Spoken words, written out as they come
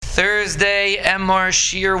Thursday, Emor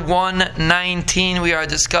Shir 119. We are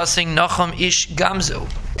discussing Nachum Ish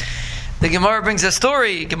Gamzu. The Gemara brings a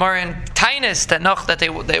story, Gemara in Tainus, that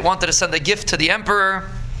they wanted to send a gift to the emperor,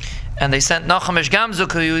 and they sent Nachum Ish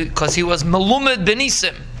Gamzu because he was Melumed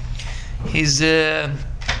Benisim.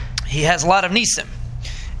 He has a lot of Nisim.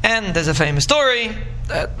 And there's a famous story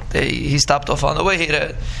that he stopped off on the way. He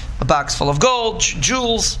had a box full of gold,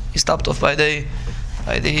 jewels. He stopped off by the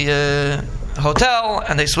hotel,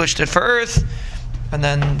 and they switched it for earth. And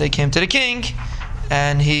then they came to the king,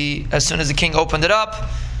 and as soon as the king opened it up,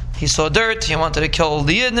 he saw dirt. He wanted to kill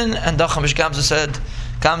the Yidden, and Nachum Ish Gamzu said,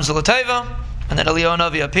 "Gamzu l'teva." And then Eliyahu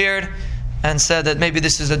Navi appeared and said that maybe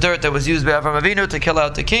this is the dirt that was used by Avraham Avinu to kill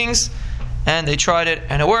out the kings. And they tried it,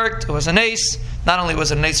 and it worked. It was an ace. Not only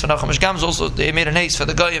was it an ace for Nachum Ish Gamzu, also they made an ace for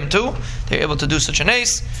the Goyim too. They were able to do such an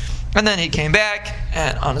ace. And then he came back,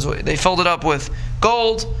 and on his way, they filled it up with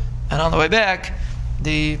gold. And on the way back,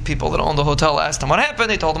 the people that owned the hotel asked him what happened.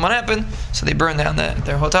 They told him what happened. So they burned down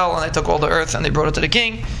their hotel, and they took all the earth, and they brought it to the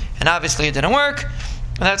king. And obviously it didn't work.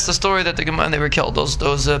 And that's the story that and they were killed.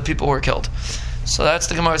 Those people were killed. So that's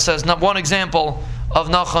the Gemara says. Not one example of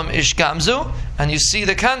Nachum Ish Gamzu, and you see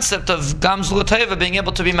the concept of Gamzu l'teva being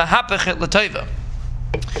able to be mahapechet l'teva.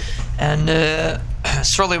 And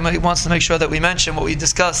Shirley wants to make sure that we mention what we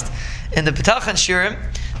discussed in the Petachan Shirim,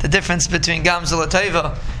 the difference between Gamzu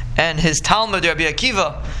l'teva and his Talmud Rabbi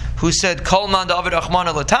Akiva, who said Kol man da'avid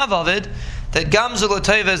achmana l'tav avid, that Gamzu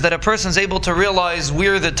l'teva is that a person is able to realize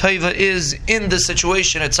where the teva is in the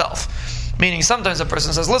situation itself. Meaning, sometimes a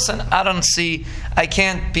person says, listen, I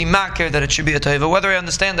can't be makir that it should be a teva. Whether I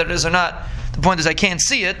understand that it is or not, the point is I can't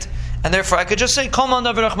see it, and therefore I could just say, Kol man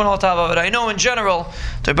da'avid achmana l'tav avid. I know in general,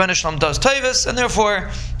 the Rebbeinu Shalom does tevas, and therefore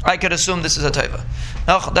I could assume this is a teva.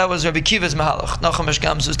 That was Rabbi Kiva's Mahalach, Nachum Ish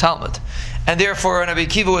Gamzu's Talmud. And therefore, Rabbi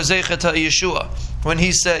Kiva was Zeichet to Yeshua. When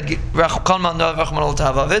he said, Kol man da'avid achmana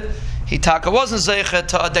l'tav avid, he wasn't Zeichet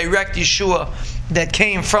to a direct Yeshua that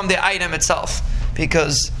came from the item itself.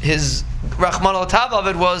 Because his Rahman al-Tav of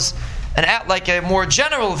it was like a more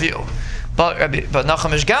general view. But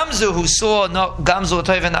Nachum Ish Gamzu, who saw Gamzu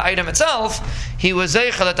l'teva in the item itself, he was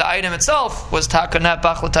zeicha that the item itself was takanat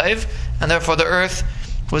bach l'teva, and therefore the earth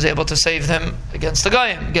was able to save him against the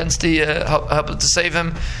Goyim, help to save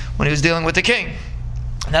him when he was dealing with the king.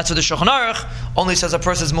 And that's what the Shulchan Aruch only says a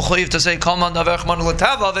person is mechuyev to say Kol man da'avid achmana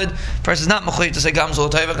l'tav avid. A person is not mechuyev to say Gamzu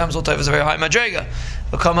l'teva. Gamzu l'teva is a very high madrega.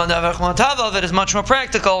 But Kol man da'avid achmana l'tav avid is much more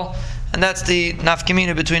practical, and that's the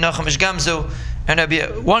nafkamina between Nachum Ish Gamzu and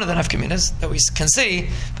Rabbi. One of the nafkaminas that we can see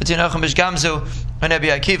between Nachum Ish Gamzu and Rabbi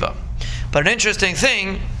Akiva. But an interesting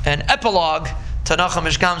thing, an epilogue to Nachum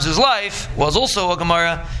Ish Gamzu's life was also a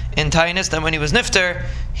Gemara in Tainus that when he was nifter,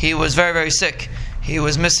 he was very, very sick. He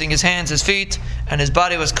was missing his hands, his feet, and his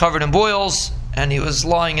body was covered in boils, and he was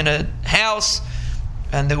lying in a house,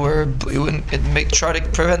 and he would try to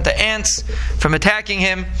prevent the ants from attacking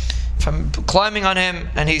him, from climbing on him,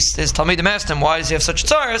 and his Talmidim asked him, why does he have such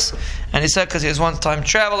tzaras? And he said, because he was one time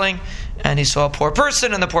traveling, and he saw a poor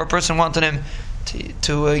person, and the poor person wanted him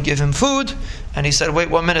to give him food, and he said,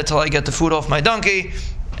 wait 1 minute till I get the food off my donkey.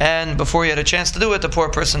 And before he had a chance to do it, the poor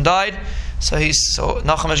person died. So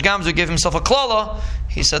Nachum Ish Gamzu gave himself a klala.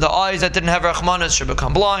 He said the eyes that didn't have rachmanas should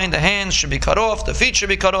become blind, the hands should be cut off, the feet should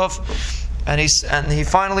be cut off. And he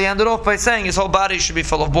finally ended off by saying his whole body should be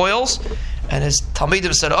full of boils. And his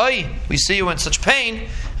Talmidim said, "Oy, we see you in such pain."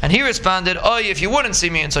 And he responded, "Oy, if you wouldn't see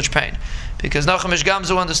me in such pain." Because Nachum Ish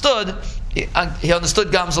Gamzu understood, he understood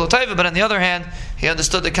Gamzu l'teva, but on the other hand, he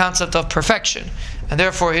understood the concept of perfection. And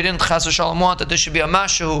therefore, he didn't chas v'shalom want that there should be a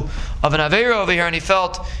mashu of an aveira over here, and he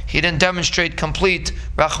felt he didn't demonstrate complete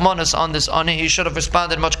rachmanas on this ani. He should have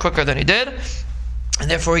responded much quicker than he did. And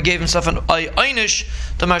therefore, he gave himself an einish.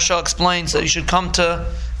 The Mashal explains that he should come to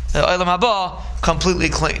Olam Haba completely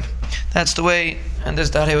clean. That's the way, and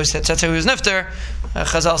that's how he was nifter.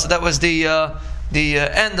 Chazal said that was the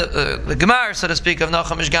end, the Gemara, so to speak, of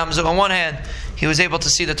Nachum Ish Gamzu. On one hand, he was able to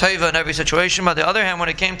see the teva in every situation, but on the other hand, when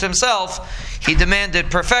it came to himself, he demanded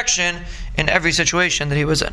perfection in every situation that he was in.